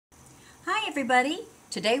Hi everybody!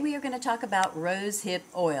 Today we are going to talk about rosehip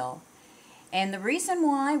oil. And the reason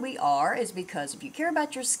why we are is because if you care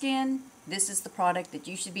about your skin, this is the product that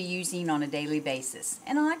you should be using on a daily basis.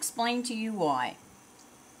 And I'll explain to you why.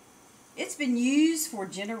 It's been used for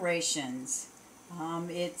generations.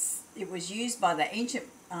 It was used by the ancient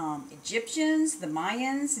Egyptians, the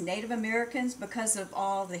Mayans, Native Americans because of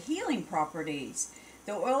all the healing properties.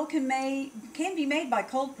 The oil can be made by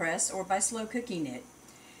cold press or by slow cooking it.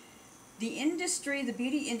 The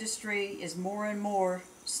beauty industry is more and more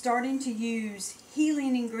starting to use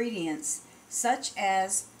healing ingredients such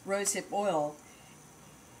as rosehip oil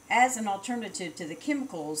as an alternative to the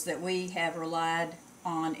chemicals that we have relied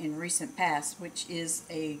on in recent past, which is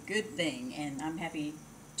a good thing, and I'm happy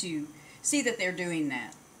to see that they're doing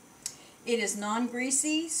that. It is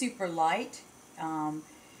non-greasy, super light. A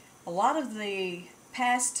lot of the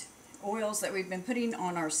past oils that we've been putting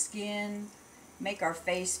on our skin make our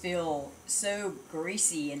face feel so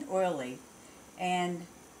greasy and oily, and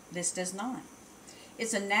this does not.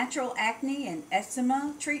 It's a natural acne and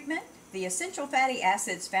eczema treatment. The essential fatty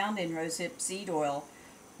acids found in rosehip seed oil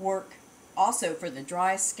work also for the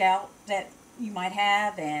dry scalp that you might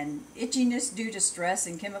have and itchiness due to stress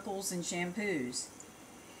and chemicals and shampoos.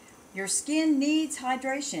 Your skin needs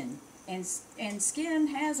hydration, and skin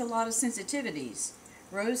has a lot of sensitivities.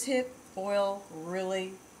 Rosehip oil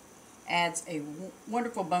really adds a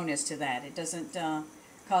wonderful bonus to that. It doesn't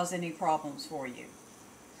cause any problems for you.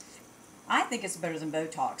 I think it's better than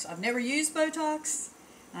Botox. I've never used Botox.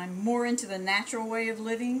 I'm more into the natural way of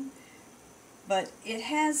living, but it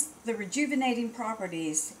has the rejuvenating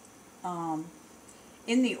properties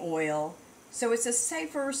in the oil, so it's a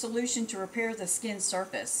safer solution to repair the skin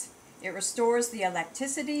surface. It restores the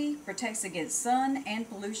elasticity, protects against sun and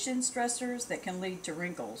pollution stressors that can lead to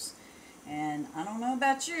wrinkles. And I don't know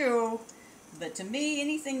about you, but to me,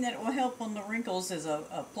 anything that will help on the wrinkles is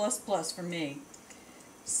a plus for me.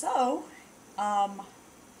 So,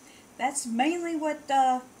 that's mainly what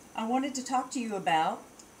I wanted to talk to you about.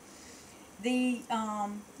 The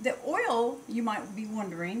oil, you might be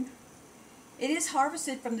wondering, it is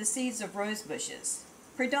harvested from the seeds of rose bushes,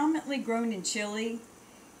 predominantly grown in Chile.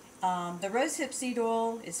 The rosehip seed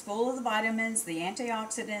oil is full of the vitamins, the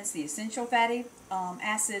antioxidants, the essential fatty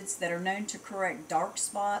acids that are known to correct dark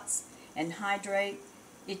spots and hydrate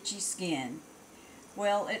itchy skin.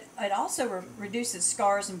 Well, it also reduces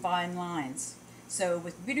scars and fine lines. So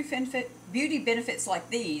with beauty benefits like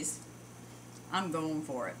these, I'm going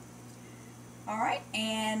for it. Alright,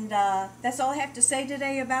 and that's all I have to say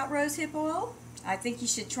today about rosehip oil. I think you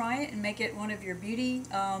should try it and make it one of your beauty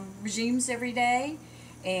regimes every day.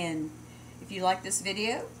 And if you like this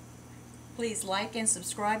video, please like and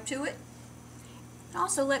subscribe to it.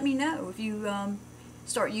 Also let me know if you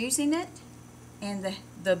start using it and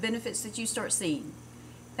the benefits that you start seeing.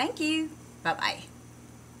 Thank you. Bye-bye.